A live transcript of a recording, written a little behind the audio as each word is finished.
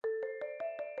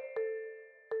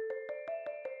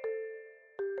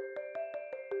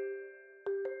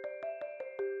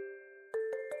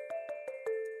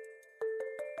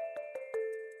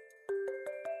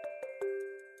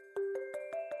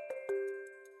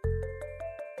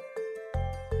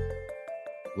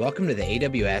Welcome to the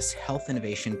AWS Health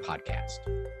Innovation Podcast,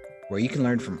 where you can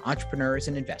learn from entrepreneurs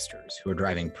and investors who are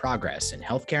driving progress in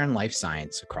healthcare and life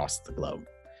science across the globe.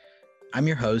 I'm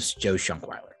your host, Joe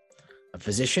Schunkweiler, a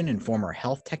physician and former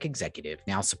health tech executive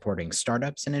now supporting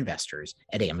startups and investors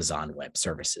at Amazon Web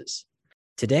Services.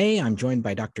 Today, I'm joined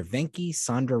by Dr. Venky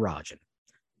Soundararajan.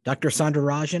 Dr.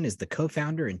 Soundararajan is the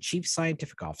co-founder and chief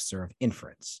scientific officer of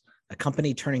Nference, a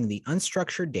company turning the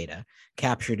unstructured data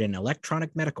captured in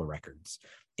electronic medical records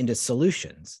into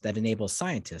solutions that enable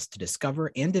scientists to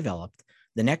discover and develop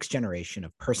the next generation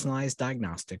of personalized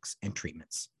diagnostics and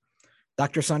treatments.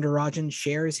 Dr. Soundararajan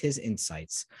shares his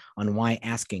insights on why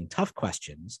asking tough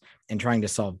questions and trying to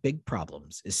solve big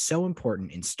problems is so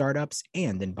important in startups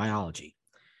and in biology,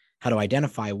 how to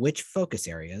identify which focus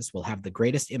areas will have the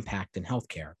greatest impact in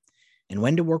healthcare, and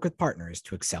when to work with partners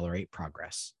to accelerate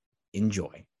progress.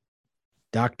 Enjoy.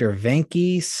 Dr.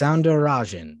 Venky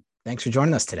Soundararajan, thanks for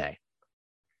joining us today.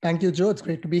 Thank you, Joe. It's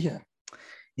great to be here.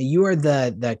 You are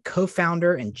the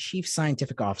co-founder and chief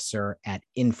scientific officer at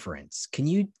Nference. Can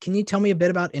you tell me a bit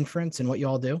about Nference and what you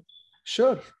all do?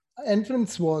 Sure.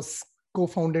 Nference was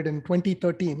co-founded in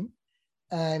 2013,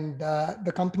 and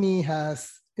the company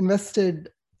has invested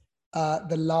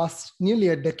the last nearly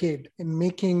a decade in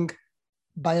making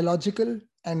biological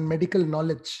and medical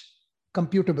knowledge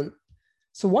computable.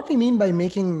 So what we mean by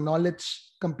making knowledge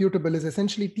computable is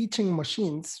essentially teaching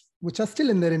machines, which are still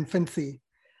in their infancy,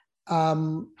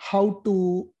 how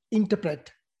to interpret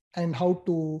and how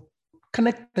to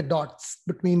connect the dots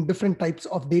between different types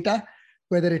of data,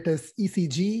 whether it is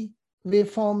ECG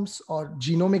waveforms or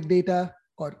genomic data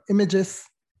or images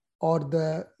or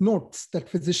the notes that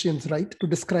physicians write to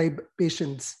describe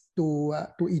patients to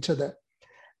each other.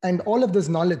 And all of this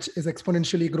knowledge is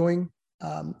exponentially growing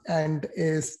and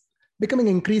is becoming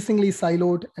increasingly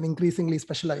siloed and increasingly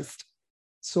specialized.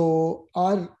 So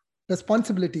our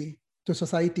responsibility to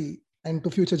society and to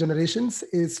future generations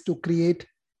is to create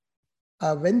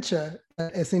a venture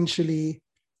that essentially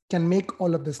can make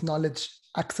all of this knowledge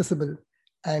accessible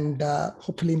and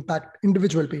hopefully impact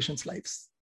individual patients' lives.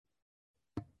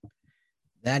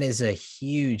 That is a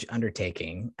huge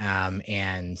undertaking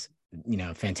and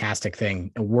fantastic thing,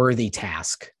 a worthy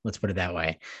task. Let's put it that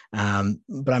way.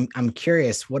 But I'm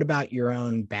curious, what about your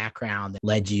own background that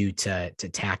led you to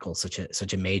tackle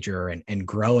such a major and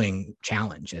growing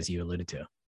challenge, as you alluded to?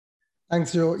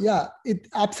 Thanks, Joe. Yeah,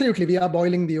 absolutely. We are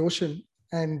boiling the ocean,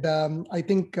 and I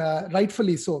think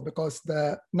rightfully so, because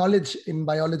the knowledge in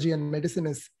biology and medicine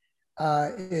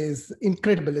is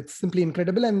incredible. It's simply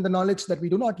incredible, and the knowledge that we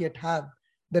do not yet have,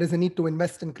 there is a need to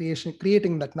invest in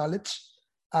creating that knowledge.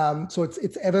 So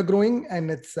it's ever growing and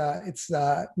it's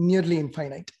nearly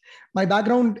infinite. My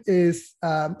background is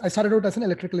I started out as an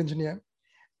electrical engineer,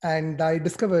 and I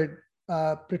discovered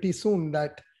pretty soon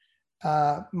that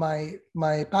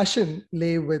my passion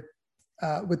lay with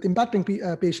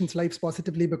impacting patients' lives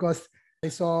positively, because I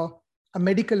saw a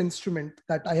medical instrument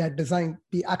that I had designed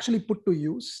be actually put to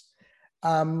use,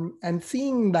 and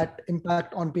seeing that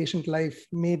impact on patient life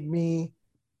made me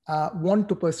want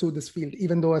to pursue this field,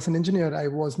 even though as an engineer, I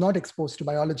was not exposed to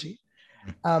biology.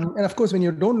 And of course, when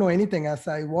you don't know anything, as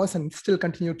I was and still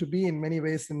continue to be in many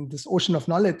ways in this ocean of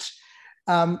knowledge,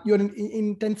 you're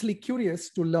intensely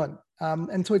curious to learn.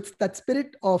 And so it's that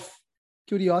spirit of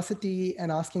curiosity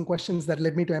and asking questions that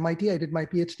led me to MIT. I did my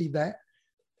PhD there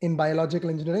in biological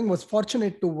engineering, was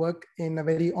fortunate to work in a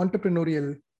very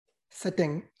entrepreneurial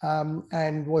setting,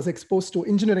 and was exposed to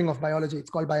engineering of biology. It's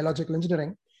called biological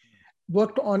engineering.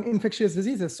 Worked on infectious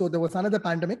diseases. So there was another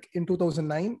pandemic in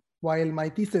 2009, while my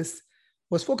thesis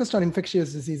was focused on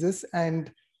infectious diseases,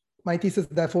 and my thesis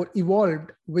therefore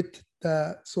evolved with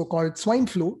the so-called swine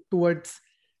flu towards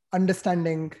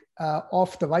understanding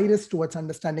of the virus, towards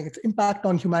understanding its impact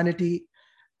on humanity,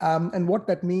 and what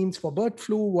that means for bird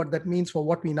flu, what that means for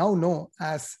what we now know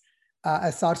as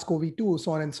SARS-CoV-2,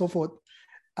 so on and so forth.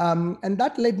 And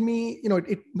that led me,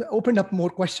 it opened up more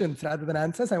questions rather than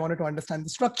answers. I wanted to understand the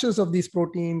structures of these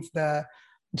proteins, the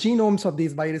genomes of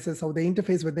these viruses, how they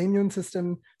interface with the immune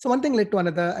system. So one thing led to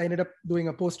another. I ended up doing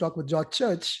a postdoc with George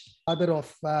Church, father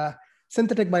of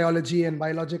synthetic biology and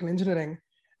biological engineering,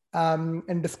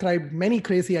 and described many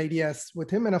crazy ideas with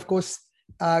him. And of course,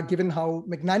 given how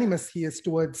magnanimous he is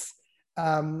towards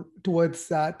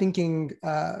thinking,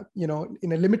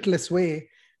 in a limitless way,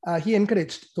 he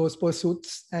encouraged those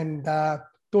pursuits and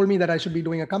told me that I should be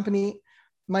doing a company.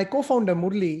 My co-founder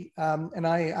Murli and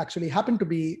I actually happen to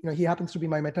be, he happens to be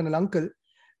my maternal uncle,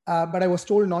 but I was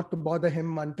told not to bother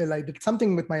him until I did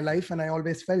something with my life, and I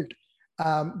always felt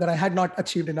that I had not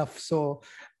achieved enough. So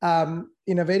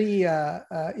in a very,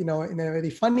 in a very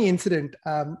funny incident,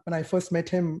 when I first met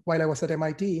him while I was at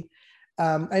MIT,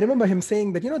 I remember him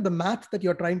saying that, the math that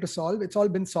you're trying to solve, it's all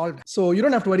been solved. So you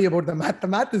don't have to worry about the math. The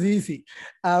math is easy.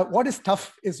 What is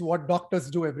tough is what doctors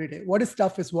do every day. What is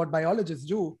tough is what biologists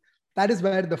do. That is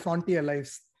where the frontier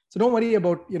lies. So don't worry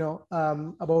about,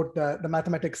 about the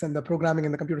mathematics and the programming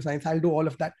and the computer science. I'll do all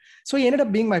of that. So he ended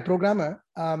up being my programmer,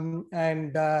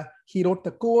 and he wrote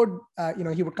the code.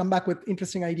 He would come back with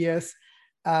interesting ideas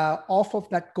off of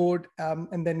that code,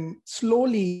 and then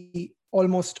slowly,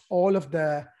 almost all of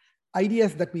the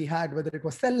ideas that we had, whether it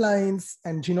was cell lines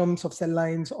and genomes of cell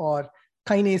lines or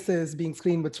kinases being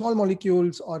screened with small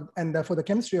molecules, and therefore the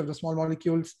chemistry of the small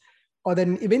molecules, or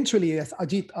then eventually, as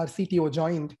Ajit, our CTO,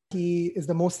 joined, he is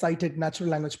the most cited natural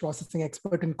language processing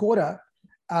expert in Quora,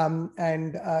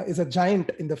 and is a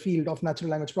giant in the field of natural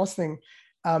language processing.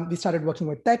 We started working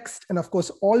with text, and of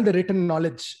course, all the written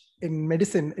knowledge in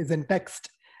medicine is in text,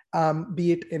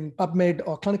 be it in PubMed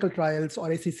or clinical trials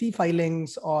or SEC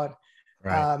filings or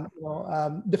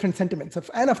different sentiments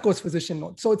and of course physician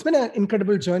notes. So it's been an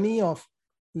incredible journey of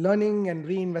learning and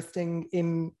reinvesting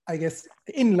in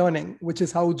learning, which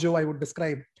is how, Joe, I would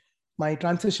describe my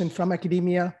transition from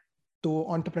academia to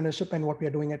entrepreneurship and what we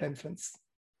are doing at Nference.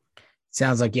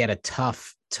 Sounds like you had a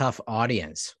tough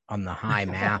audience on the high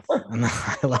math, on the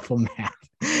high level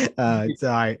math.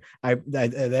 So I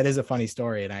that is a funny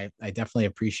story, and I definitely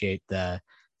appreciate the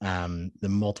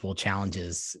multiple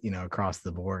challenges, across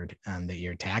the board that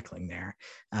you're tackling there.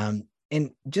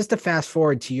 And just to fast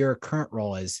forward to your current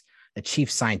role as a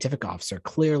chief scientific officer,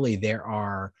 clearly there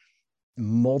are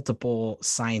multiple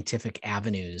scientific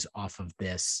avenues off of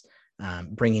this,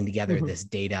 bringing together this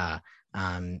data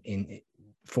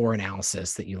for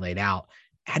analysis that you laid out.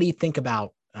 How do you think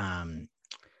about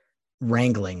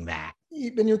wrangling that?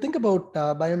 When you think about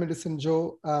biomedicine,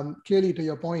 Joe, clearly to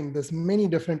your point, there's many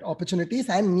different opportunities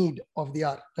and need of the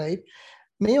hour, right?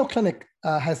 Mayo Clinic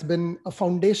has been a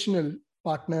foundational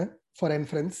partner for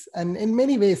Nference, and in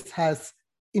many ways has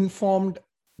informed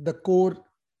the core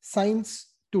science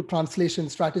to translation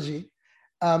strategy,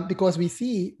 because we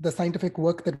see the scientific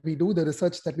work that we do, the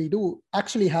research that we do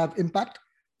actually have impact,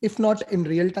 if not in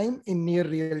real time, in near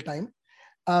real time.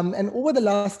 And over the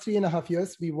last 3.5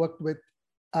 years, we worked with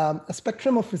a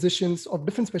spectrum of physicians of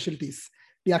different specialties.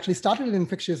 We actually started in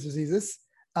infectious diseases,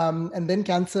 and then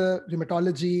cancer,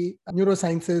 rheumatology,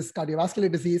 neurosciences,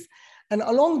 cardiovascular disease. And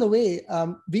along the way,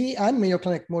 we and Mayo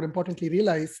Clinic, more importantly,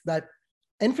 realized that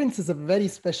Nference is a very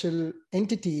special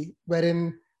entity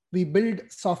wherein we build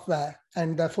software,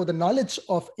 and therefore the knowledge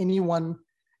of any one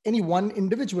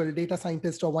individual data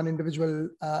scientist or one individual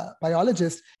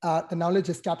biologist, the knowledge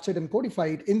is captured and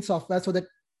codified in software so that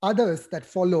others that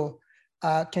follow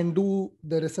can do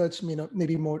the research,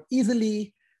 maybe more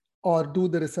easily, or do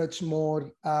the research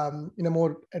more in a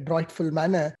more adroitful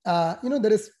manner.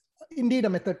 There is indeed a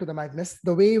method to the madness.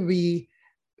 The way we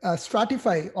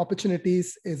stratify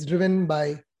opportunities is driven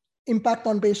by impact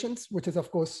on patients, which is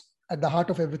of course at the heart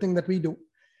of everything that we do,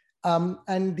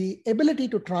 and the ability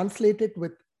to translate it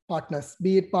with partners,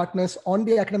 be it partners on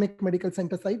the academic medical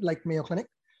center side like Mayo Clinic,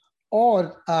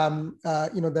 or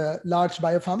the large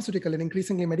biopharmaceutical and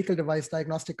increasingly medical device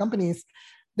diagnostic companies.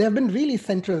 They have been really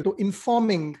central to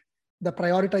informing the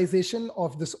prioritization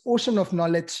of this ocean of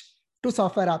knowledge to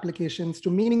software applications,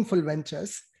 to meaningful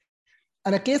ventures.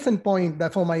 And a case in point,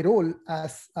 therefore, my role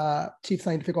as Chief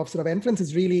Scientific Officer of Nference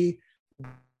is really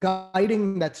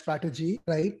guiding that strategy,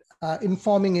 right?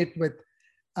 Informing it with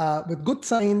good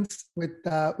science, with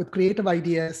creative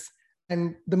ideas,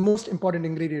 and the most important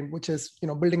ingredient, which is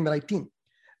building the right team,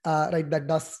 right? That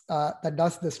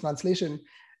does this translation.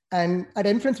 And at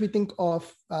Nference, we think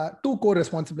of two core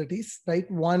responsibilities, right?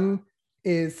 One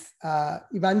is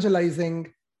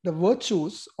evangelizing the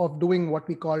virtues of doing what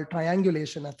we call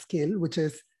triangulation at scale, which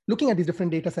is looking at these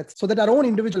different data sets so that our own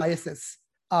individual biases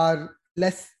are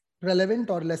less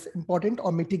relevant or less important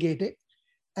or mitigated.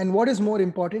 And what is more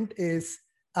important is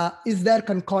there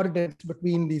concordance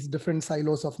between these different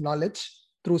silos of knowledge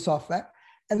through software?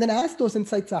 And then as those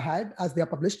insights are had, as they are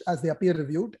published, as they are peer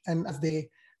reviewed, and as they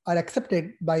are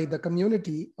accepted by the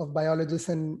community of biologists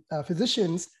and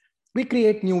physicians, we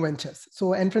create new ventures. So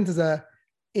Nference is a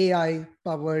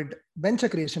AI-powered venture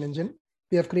creation engine.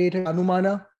 We have created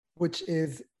Anumana, which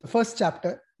is the first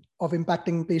chapter of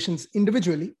impacting patients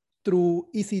individually through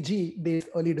ECG-based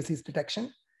early disease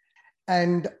detection.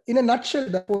 And in a nutshell,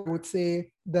 therefore, I would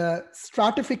say the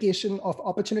stratification of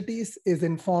opportunities is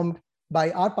informed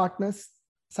by our partners,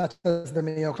 such as the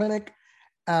Mayo Clinic,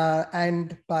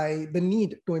 and by the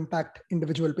need to impact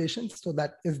individual patients. So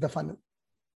that is the funnel.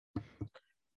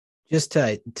 Just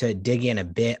to dig in a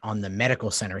bit on the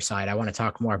medical center side, I want to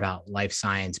talk more about life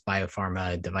science,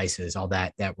 biopharma devices, all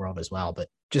that world as well. But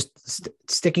just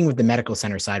sticking with the medical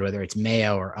center side, whether it's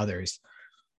Mayo or others,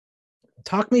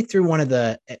 talk me through one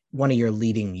of your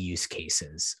leading use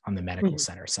cases on the medical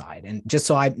center side. And just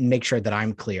so I make sure that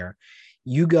I'm clear,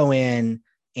 you go in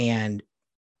and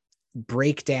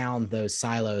break down those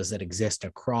silos that exist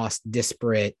across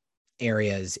disparate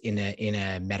areas in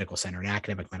a medical center, an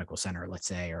academic medical center, let's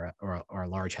say, or a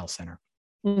large health center.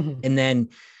 And then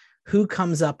who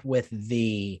comes up with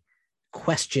the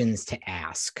questions to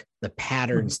ask, the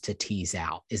patterns to tease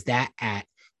out? Is that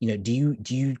do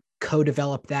you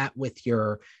co-develop that with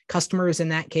your customers in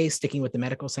that case, sticking with the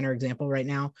medical center example right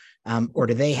now? Or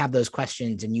do they have those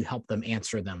questions and you help them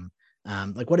answer them?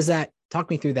 What is that?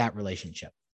 Talk me through that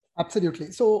relationship.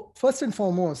 Absolutely. So first and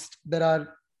foremost, there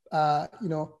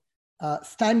are,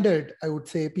 standard, I would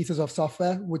say, pieces of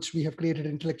software, which we have created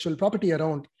intellectual property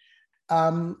around.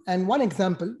 And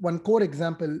one core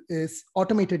example is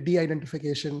automated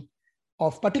de-identification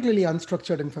of particularly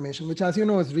unstructured information, which, as you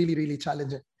know, is really, really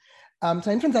challenging.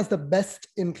 So Inference has the best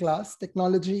in class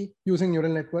technology using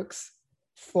neural networks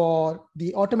for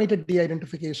the automated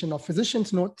de-identification of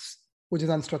physicians' notes, which is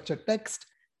unstructured text,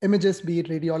 images, be it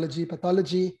radiology,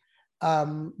 pathology,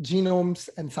 genomes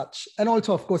and such. And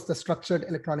also, of course, the structured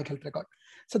electronic health record.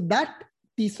 So that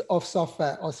piece of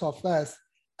software or softwares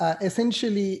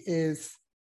essentially is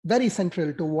very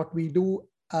central to what we do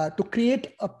to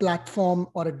create a platform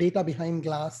or a data behind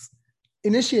glass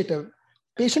initiative.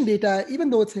 Patient data, even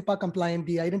though it's HIPAA compliant,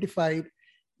 de-identified,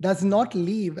 does not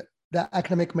leave the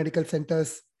academic medical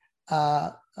center's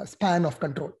span of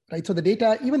control, right? So the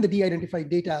data, even the de-identified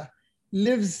data,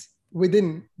 lives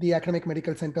within the academic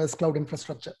medical center's cloud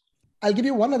infrastructure. I'll give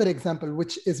you one other example,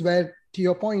 which is where, to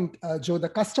your point, Joe, the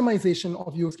customization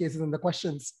of use cases and the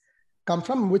questions come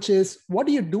from, which is, what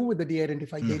do you do with the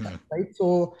de-identified data, right?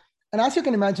 So, and as you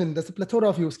can imagine, there's a plethora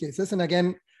of use cases. And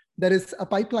again, there is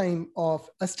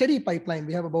a steady pipeline.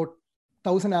 We have about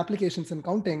 1,000 applications and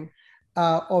counting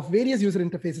of various user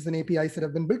interfaces and APIs that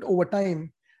have been built over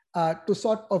time to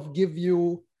sort of give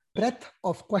you breadth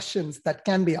of questions that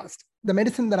can be asked. The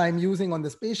medicine that I'm using on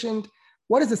this patient,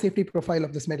 what is the safety profile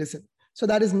of this medicine? So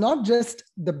that is not just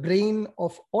the brain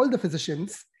of all the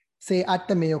physicians, say at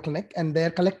the Mayo Clinic, and their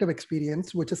collective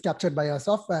experience, which is captured by our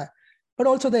software, but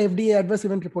also the FDA adverse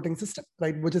event reporting system,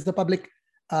 right? Which is the public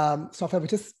software,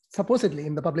 which is supposedly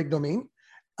in the public domain,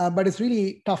 but it's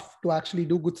really tough to actually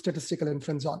do good statistical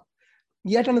inference on.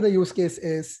 Yet another use case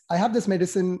is, I have this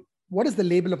medicine, what does the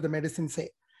label of the medicine say?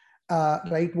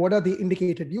 Right? What are the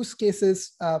indicated use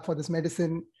cases for this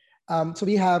medicine? So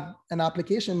we have an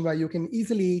application where you can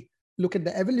easily look at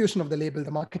the evolution of the label,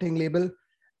 the marketing label,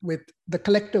 with the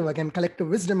collective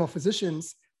wisdom of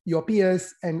physicians, your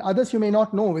peers, and others you may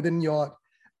not know within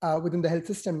the health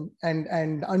system,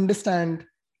 and understand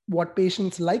what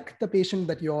patients like the patient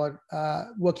that you're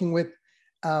working with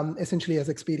essentially has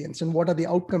experienced, and what are the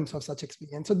outcomes of such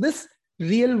experience. So this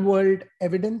real world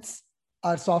evidence,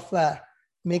 our software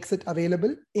makes it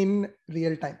available in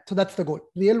real time. So that's the goal,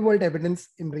 real world evidence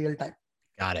in real time.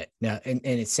 Got it. Now, and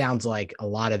it sounds like a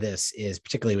lot of this is,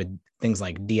 particularly with things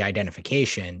like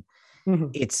de-identification,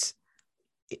 it's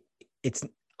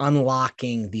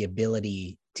unlocking the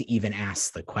ability to even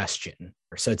ask the question.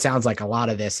 So it sounds like a lot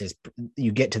of this is,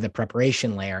 you get to the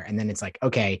preparation layer and then it's like,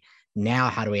 okay, now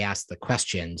how do we ask the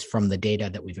questions from the data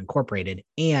that we've incorporated?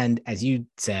 And as you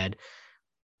said,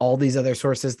 all these other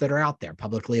sources that are out there,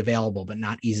 publicly available, but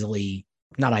not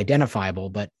identifiable,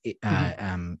 but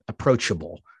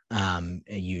approachable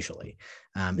usually.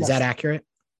 Yes. Is that accurate?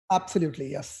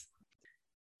 Absolutely, yes.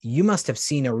 You must have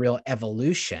seen a real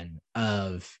evolution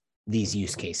of these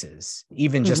use cases,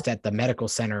 even just at the medical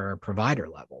center or provider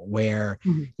level, where,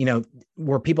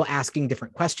 were people asking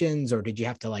different questions, or did you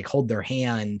have to hold their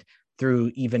hand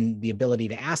through even the ability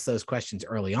to ask those questions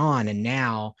early on? And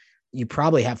now you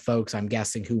probably have folks, I'm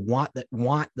guessing, who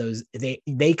want those,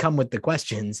 they come with the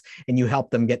questions and you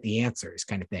help them get the answers,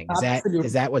 kind of thing.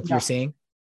 Is that what you're seeing?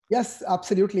 Yes,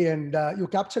 absolutely. And you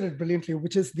captured it brilliantly,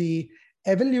 which is the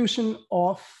evolution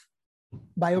of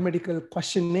biomedical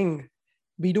questioning.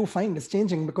 We do find is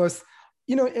changing because,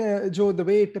 Joe, the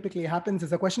way it typically happens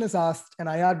is a question is asked, an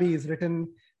IRB is written,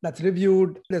 that's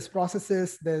reviewed, there's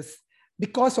processes,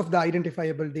 because of the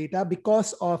identifiable data,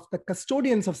 because of the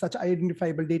custodians of such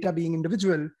identifiable data being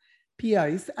individual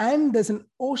PIs, and there's an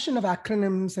ocean of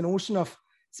acronyms, an ocean of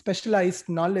specialized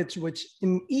knowledge, which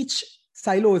in each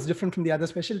silo is different from the other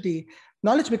specialty.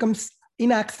 Knowledge becomes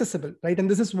inaccessible, right? And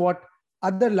this is what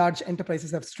other large enterprises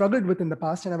have struggled with in the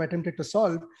past and have attempted to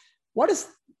solve. What is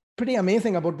pretty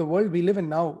amazing about the world we live in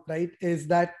now, right, is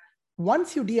that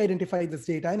once you de-identify this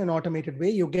data in an automated way,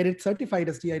 you get it certified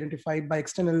as de-identified by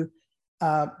external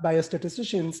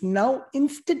biostatisticians. Now,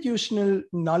 institutional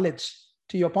knowledge,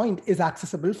 to your point, is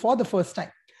accessible for the first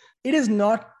time. It is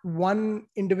not one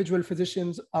individual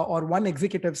physician's or one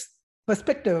executive's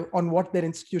perspective on what their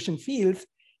institution feels.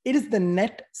 It is the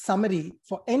net summary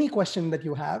for any question that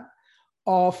you have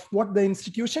of what the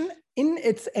institution in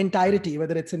its entirety,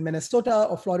 whether it's in Minnesota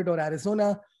or Florida or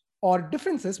Arizona, or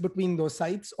differences between those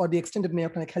sites or the extended Mayo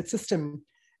Clinic health system,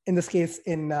 in this case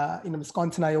in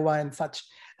Wisconsin, Iowa, and such.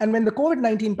 And when the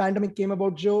COVID-19 pandemic came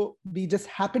about, Joe, we just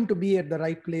happened to be at the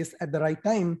right place at the right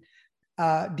time.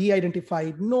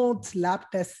 De-identified notes, lab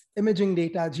tests, imaging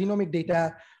data, genomic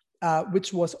data,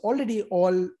 which was already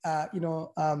all,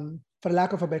 for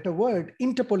lack of a better word,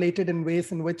 interpolated in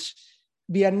ways in which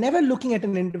we are never looking at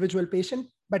an individual patient,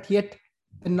 but yet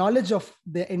the knowledge of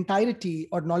the entirety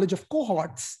or knowledge of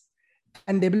cohorts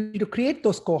and the ability to create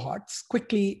those cohorts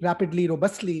quickly, rapidly,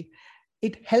 robustly,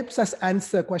 it helps us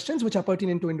answer questions which are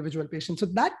pertinent to individual patients. So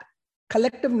that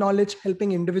collective knowledge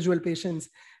helping individual patients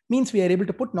means we are able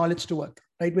to put knowledge to work,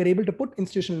 right? We're able to put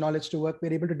institutional knowledge to work.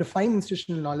 We're able to define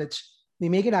institutional knowledge. We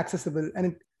make it accessible.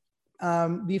 And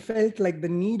we felt like the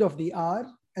need of the hour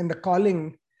and the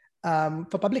calling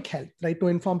for public health, right, to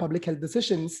inform public health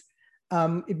decisions.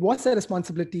 It was a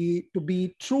responsibility to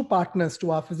be true partners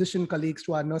to our physician colleagues,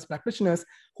 to our nurse practitioners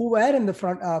who were in the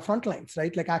front lines,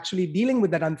 right, like actually dealing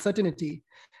with that uncertainty.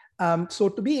 So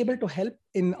to be able to help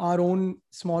in our own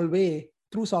small way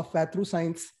through software, through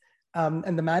science,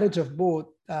 and the marriage of both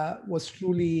was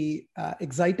truly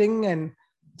exciting and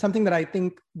something that I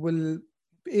think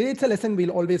it's a lesson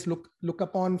we'll always look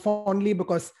upon fondly,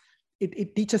 because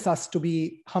it teaches us to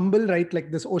be humble, right?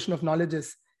 Like this ocean of knowledge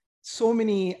is so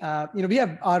many, we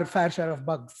have our fair share of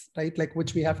bugs, right? Like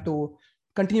which we have to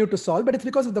continue to solve, but it's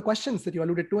because of the questions that you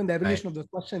alluded to and the evolution of those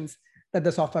questions that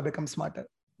the software becomes smarter.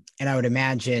 And I would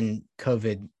imagine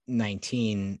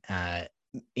COVID-19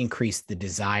 increased the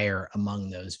desire among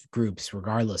those groups,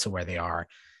 regardless of where they are,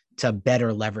 to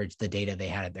better leverage the data they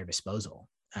had at their disposal.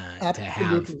 To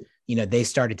have, they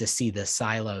started to see the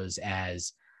silos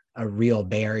as a real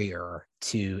barrier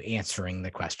to answering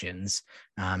the questions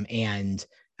and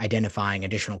identifying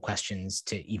additional questions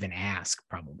to even ask,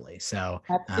 probably. So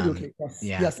absolutely,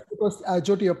 yes. Because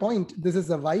Joe, to your point, this is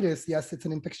a virus. Yes, it's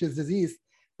an infectious disease.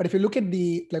 But if you look at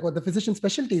what the physician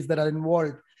specialties that are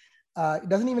involved, it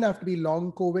doesn't even have to be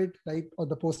long COVID, right, or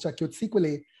the post-acute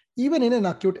sequelae. Even in an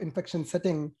acute infection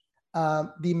setting,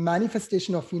 the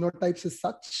manifestation of phenotypes is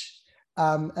such,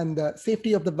 and the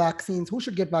safety of the vaccines, who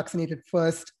should get vaccinated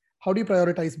first, how do you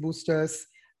prioritize boosters?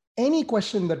 Any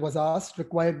question that was asked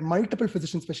required multiple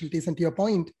physician specialties. And to your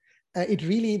point,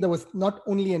 there was not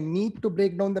only a need to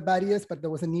break down the barriers, but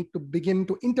there was a need to begin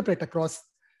to interpret across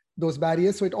those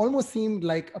barriers. So it almost seemed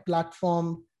like a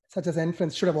platform such as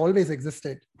nference should have always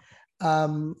existed.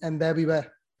 And there we were.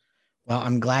 Well,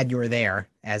 I'm glad you were there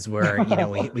as we're,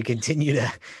 we continue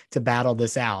to battle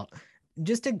this out.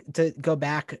 Just to go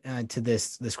back to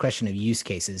this question of use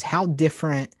cases, how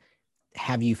different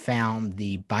have you found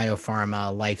the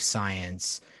biopharma life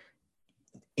science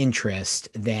interest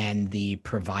than the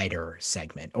provider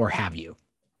segment, or have you?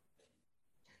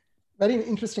 Very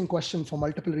interesting question for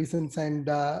multiple reasons. And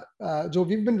Joe,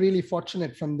 we've been really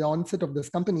fortunate from the onset of this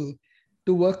company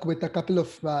to work with a couple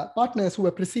of partners who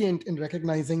were prescient in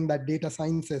recognizing that data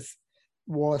sciences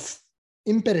was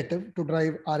imperative to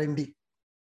drive R&D.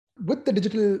 With the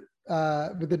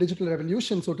digital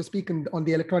revolution, so to speak, on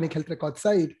the electronic health record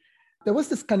side, there was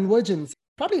this convergence,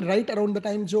 probably right around the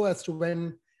time, Joe, as to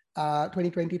when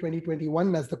 2020,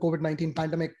 2021, as the COVID-19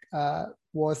 pandemic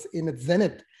was in its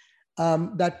zenith,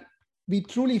 that we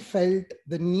truly felt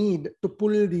the need to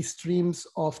pull these streams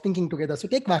of thinking together. So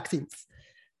take vaccines,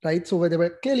 right? So where they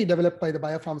were clearly developed by the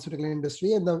biopharmaceutical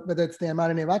industry, and whether it's the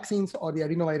mRNA vaccines or the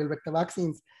adenoviral vector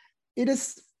vaccines, it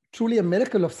is truly a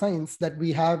miracle of science that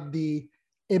we have the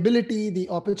ability, the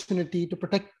opportunity to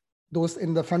protect those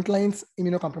in the front lines,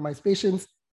 immunocompromised patients,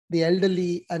 the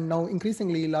elderly, and now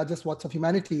increasingly larger swaths of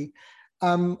humanity.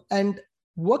 And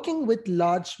working with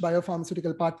large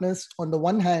biopharmaceutical partners on the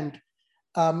one hand,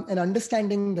 and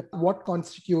understanding what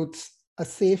constitutes a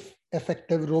safe,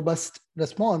 effective, robust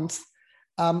response,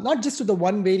 not just to the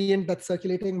one variant that's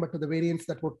circulating, but to the variants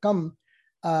that would come,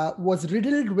 was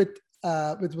riddled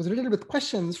with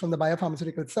questions from the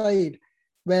biopharmaceutical side,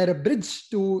 where a bridge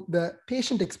to the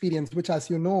patient experience, which, as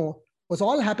you know, was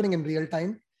all happening in real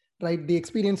time, right? The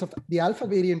experience of the Alpha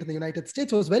variant in the United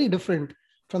States was very different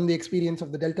from the experience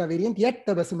of the Delta variant, yet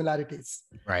there were similarities,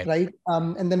 right?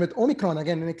 And then with Omicron,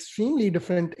 again, an extremely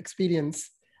different experience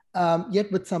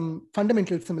yet with some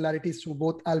fundamental similarities to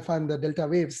both alpha and the delta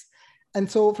waves. And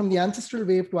so from the ancestral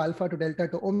wave to alpha to delta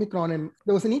to Omicron, and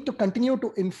there was a need to continue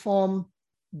to inform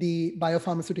the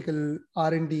biopharmaceutical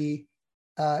R&D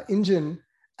engine.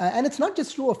 And it's not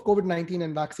just true of COVID-19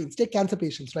 and vaccines. Take cancer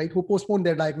patients, right, who postpone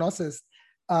their diagnosis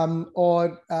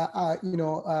or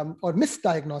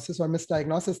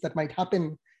misdiagnosis that might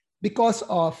happen because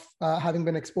of having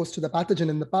been exposed to the pathogen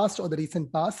in the past or the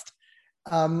recent past.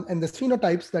 And there's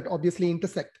phenotypes that obviously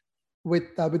intersect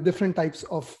with different types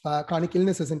of chronic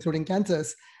illnesses, including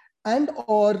cancers, and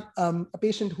or a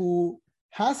patient who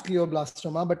has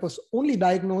glioblastoma but was only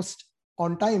diagnosed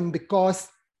on time because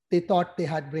they thought they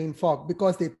had brain fog,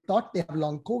 because they thought they have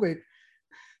long COVID.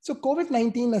 So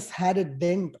COVID-19 has had a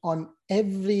dent on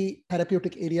every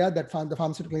therapeutic area that the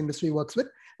pharmaceutical industry works with,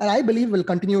 and I believe will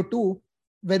continue to,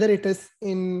 whether it is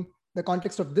in the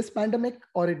context of this pandemic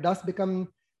or it does become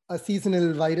a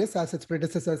seasonal virus as its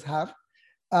predecessors have.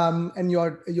 And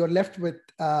you're left with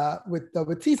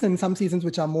seasons, some seasons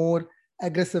which are more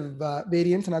aggressive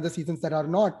variants and other seasons that are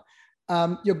not.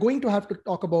 You're going to have to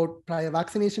talk about prior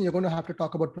vaccination. You're going to have to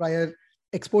talk about prior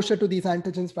exposure to these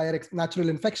antigens, prior natural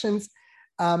infections.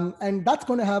 And that's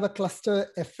going to have a cluster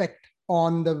effect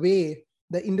on the way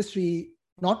the industry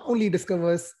not only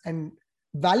discovers and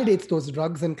validates those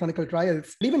drugs in clinical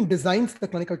trials, but even designs the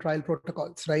clinical trial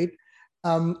protocols, right?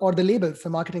 Or the labels, the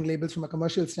marketing labels from a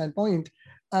commercial standpoint.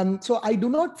 So I do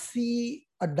not see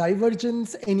a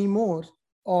divergence anymore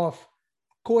of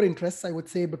core interests, I would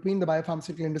say, between the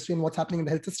biopharmaceutical industry and what's happening in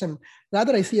the health system.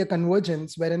 Rather, I see a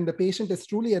convergence wherein the patient is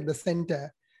truly at the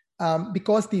center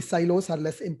because these silos are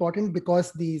less important,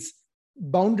 because these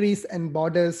boundaries and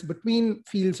borders between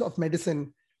fields of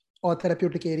medicine or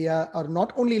therapeutic area are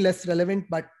not only less relevant,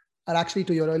 but are actually,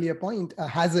 to your earlier point, a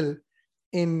hassle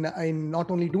in not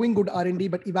only doing good R&D,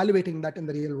 but evaluating that in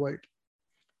the real world.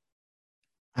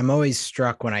 I'm always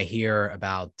struck when I hear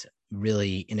about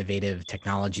really innovative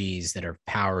technologies that are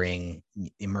powering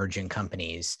emerging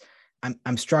companies.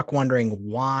 I'm struck wondering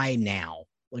why now?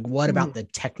 Like, what about the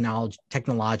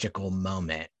technological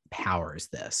moment powers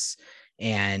this?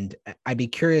 And I'd be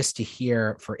curious to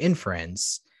hear for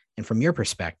inference and from your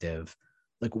perspective,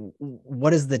 like,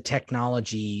 what is the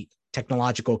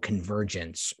technological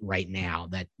convergence right now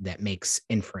that makes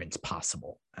inference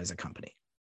possible as a company?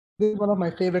 This is one of my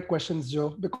favorite questions,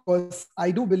 Joe, because I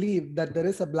do believe that there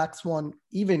is a black swan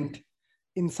event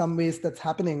in some ways that's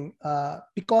happening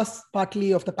because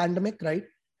partly of the pandemic, right?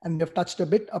 And we've touched a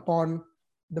bit upon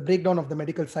the breakdown of the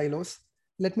medical silos.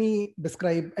 Let me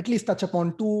describe, at least touch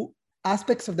upon two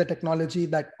aspects of the technology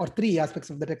or three aspects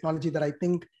of the technology that I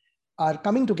think are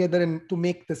coming together and to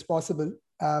make this possible.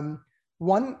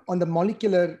 One, on the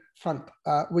molecular front,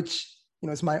 which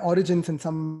is my origins in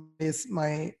some ways,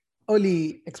 my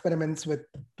early experiments with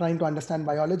trying to understand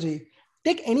biology.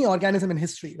 Take any organism in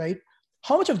history, right?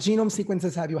 How much of genome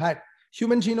sequences have you had?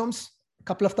 Human genomes, a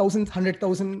couple of thousand,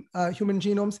 100,000 human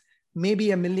genomes, maybe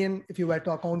 1 million if you were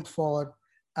to account for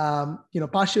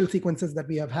partial sequences that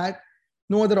we have had.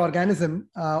 No other organism,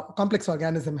 complex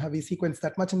organism, have we sequenced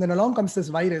that much. And then along comes this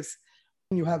virus.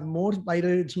 You have more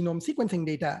viral genome sequencing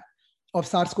data of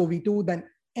SARS-CoV-2 than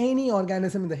any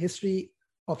organism in the history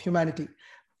of humanity.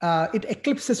 It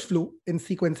eclipses flu in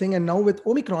sequencing. And now with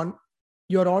Omicron,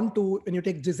 you're on to, when you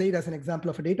take GISAID as an example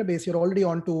of a database, you're already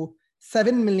on to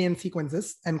 7 million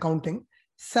sequences and counting,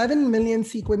 7 million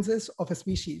sequences of a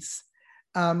species.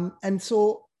 And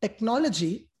so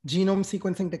technology, genome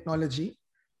sequencing technology,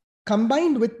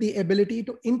 combined with the ability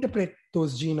to interpret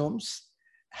those genomes,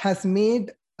 has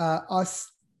made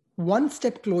us one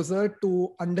step closer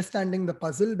to understanding the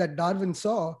puzzle that Darwin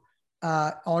saw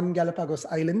on Galapagos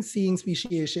Islands, seeing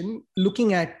speciation,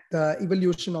 looking at the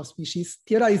evolution of species,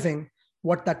 theorizing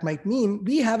what that might mean.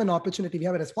 We have an opportunity, we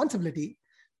have a responsibility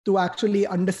to actually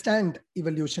understand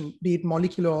evolution, be it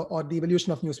molecular or the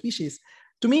evolution of new species.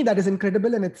 To me, that is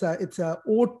incredible, and it's a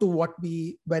ode to what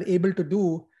we were able to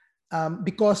do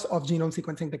because of genome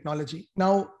sequencing technology.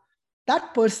 Now,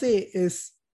 that per se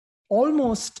is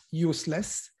almost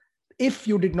useless if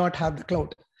you did not have the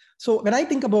cloud. So when I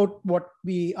think about what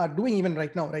we are doing even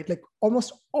right now, right, like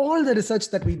almost all the research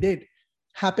that we did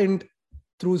happened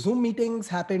through Zoom meetings,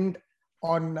 happened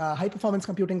on high performance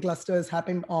computing clusters,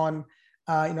 happened on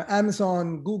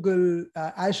Amazon, Google,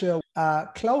 Azure,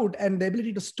 cloud, and the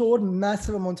ability to store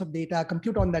massive amounts of data,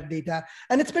 compute on that data.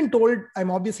 And it's been told,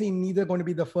 I'm obviously neither going to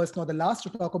be the first nor the last to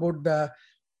talk about the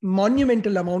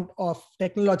monumental amount of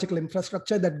technological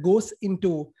infrastructure that goes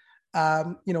into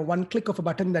one click of a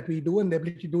button that we do, and the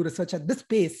ability to do research at this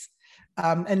pace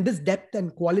and this depth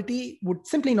and quality would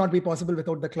simply not be possible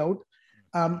without the cloud.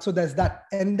 So there's that.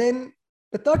 And then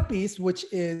The third piece, which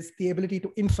is the ability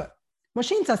to infer.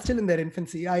 Machines are still in their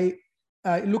infancy. I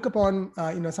look upon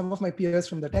some of my peers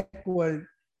from the tech world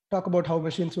talk about how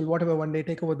machines will whatever one day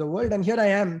take over the world. And here I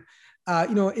am,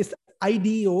 is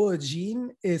IDO a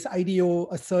gene? Is IDO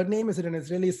a surname? Is it an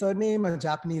Israeli surname, a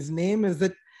Japanese name? Is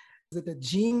it a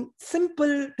gene?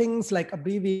 Simple things like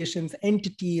abbreviations,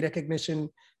 entity recognition,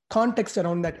 context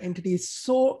around that entity is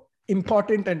so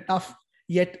important and tough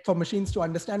yet for machines to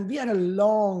understand. We are a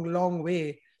long, long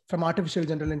way from artificial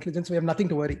general intelligence. We have nothing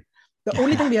to worry. The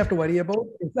only thing we have to worry about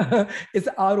is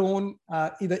our own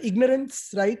either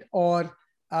ignorance, right? Or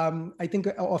I think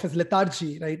of as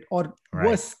lethargy, right? Or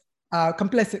worse,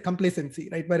 complacency,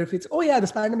 right? Where if it's, oh yeah,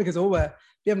 this pandemic is over,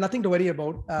 we have nothing to worry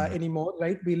about anymore,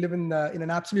 right? We live in an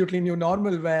absolutely new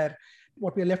normal where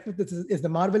what we are left with is the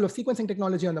marvel of sequencing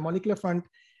technology on the molecular front.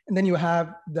 And then you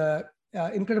have the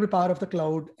incredible power of the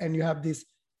cloud, and you have these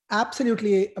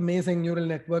absolutely amazing neural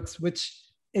networks, which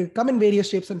come in various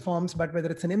shapes and forms, but whether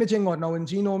it's in imaging or now in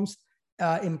genomes,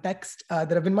 in text,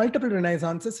 there have been multiple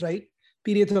renaissances, right?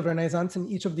 Periods of renaissance in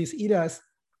each of these eras,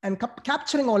 and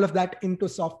capturing all of that into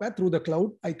software through the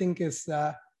cloud, I think is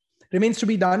remains to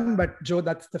be done. But Joe,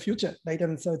 that's the future, right?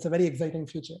 And so it's a very exciting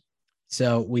future.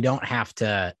 So we don't have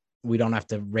to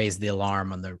raise the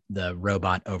alarm on the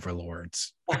robot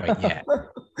overlords quite yet.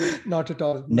 Not at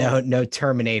all. No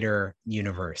Terminator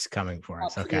universe coming for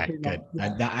us. Absolutely okay, good.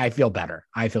 Yeah. I feel better.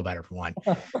 I feel better for one.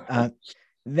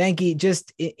 Venky,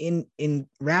 just in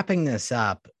wrapping this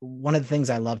up, one of the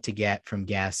things I love to get from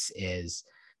guests is,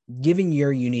 given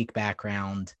your unique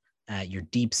background, your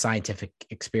deep scientific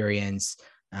experience,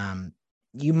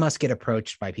 you must get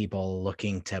approached by people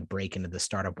looking to break into the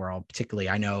startup world. Particularly,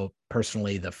 I know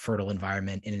personally the fertile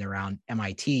environment in and around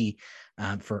MIT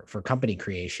for company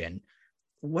creation.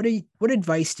 What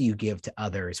advice do you give to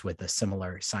others with a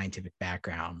similar scientific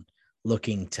background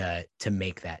looking to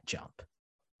make that jump?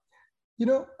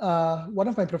 One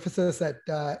of my professors at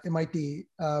MIT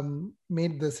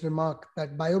made this remark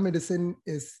that biomedicine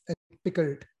is a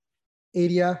difficult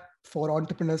area for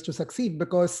entrepreneurs to succeed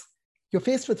because you're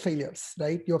faced with failures,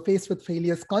 right? You're faced with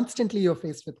failures constantly. You're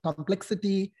faced with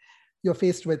complexity. You're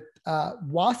faced with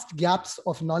vast gaps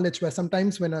of knowledge where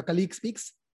sometimes when a colleague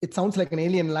speaks, it sounds like an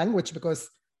alien language because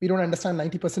we don't understand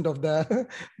 90% of the,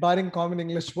 barring common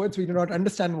English words, we do not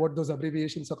understand what those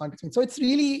abbreviations or context mean. So it's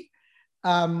really,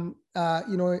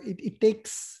 it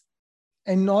takes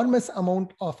enormous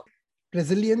amount of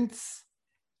resilience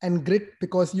and grit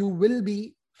because you will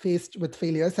be faced with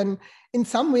failures. And in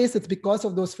some ways, it's because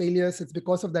of those failures, it's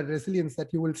because of that resilience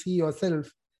that you will see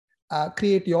yourself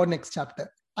create your next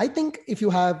chapter. I think if you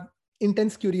have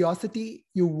intense curiosity,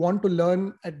 you want to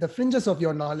learn at the fringes of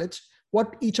your knowledge.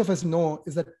 What each of us know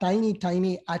is a tiny,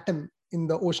 tiny atom in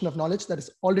the ocean of knowledge that is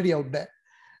already out there.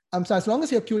 So as long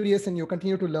as you're curious and you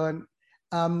continue to learn,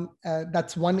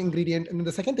 that's one ingredient. And then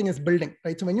the second thing is building,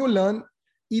 right? So when you learn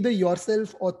either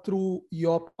yourself or through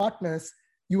your partners,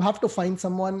 you have to find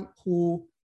someone who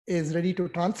is ready to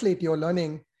translate your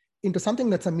learning into something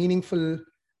that's a meaningful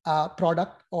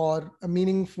product or a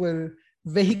meaningful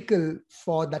vehicle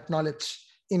for that knowledge.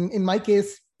 In my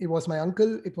case, it was my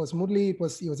uncle, it was Murli,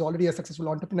 he was already a successful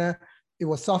entrepreneur, it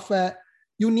was software.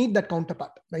 You need that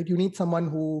counterpart, right? You need someone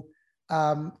who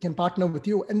can partner with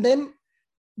you. And then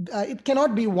it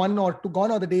cannot be one or two.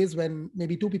 Gone are the days when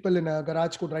maybe two people in a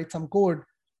garage could write some code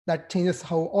that changes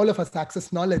how all of us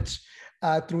access knowledge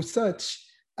through search.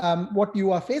 What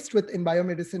you are faced with in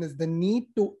biomedicine is the need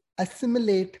to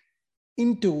assimilate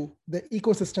into the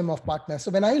ecosystem of partners.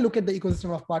 So when I look at the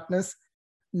ecosystem of partners,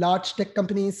 large tech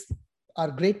companies are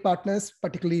great partners,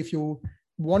 particularly if you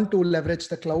want to leverage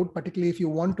the cloud, particularly if you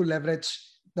want to leverage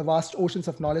the vast oceans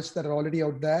of knowledge that are already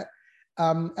out there.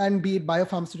 And be it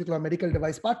biopharmaceutical or medical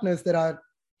device partners, there are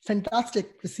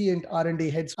fantastic prescient R&D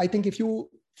heads. I think if you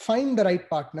find the right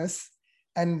partners,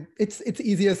 and it's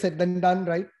easier said than done,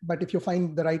 right? But if you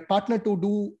find the right partner to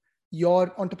do your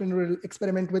entrepreneurial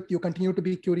experiment with, you continue to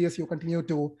be curious, you continue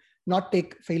to not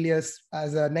take failures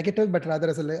as a negative, but rather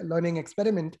as a learning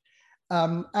experiment.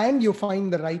 And you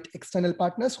find the right external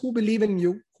partners who believe in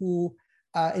you, who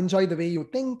enjoy the way you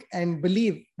think and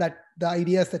believe that the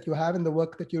ideas that you have and the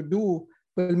work that you do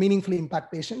will meaningfully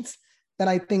impact patients, then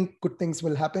I think good things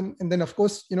will happen. And then of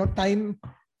course, time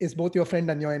is both your friend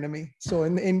and your enemy. So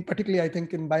in particularly, I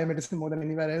think in biomedicine more than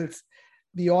anywhere else,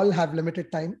 we all have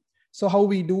limited time. So how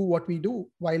we do what we do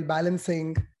while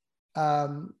balancing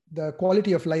the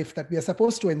quality of life that we are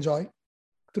supposed to enjoy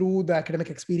through the academic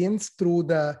experience, through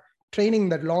the training,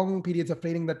 that long periods of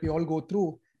training that we all go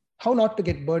through, how not to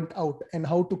get burnt out and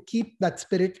how to keep that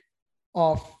spirit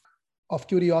of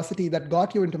curiosity that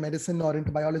got you into medicine or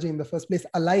into biology in the first place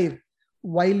alive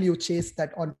while you chase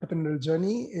that entrepreneurial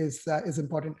journey is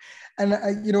important. And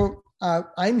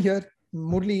I'm here,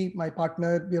 Murli, my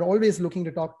partner. We're always looking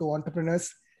to talk to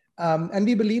entrepreneurs, and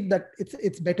we believe that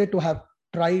it's better to have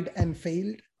tried and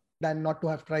failed than not to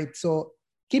have tried. So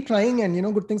keep trying,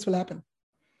 and good things will happen.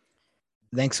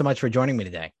 Thanks so much for joining me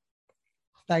today.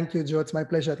 Thank you, Joe. It's my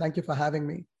pleasure. Thank you for having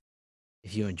me.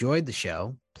 If you enjoyed the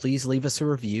show, please leave us a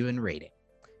review and rating.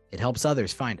 It helps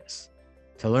others find us.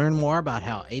 To learn more about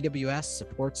how AWS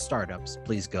supports startups,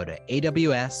 please go to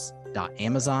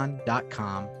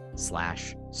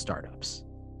aws.amazon.com/startups.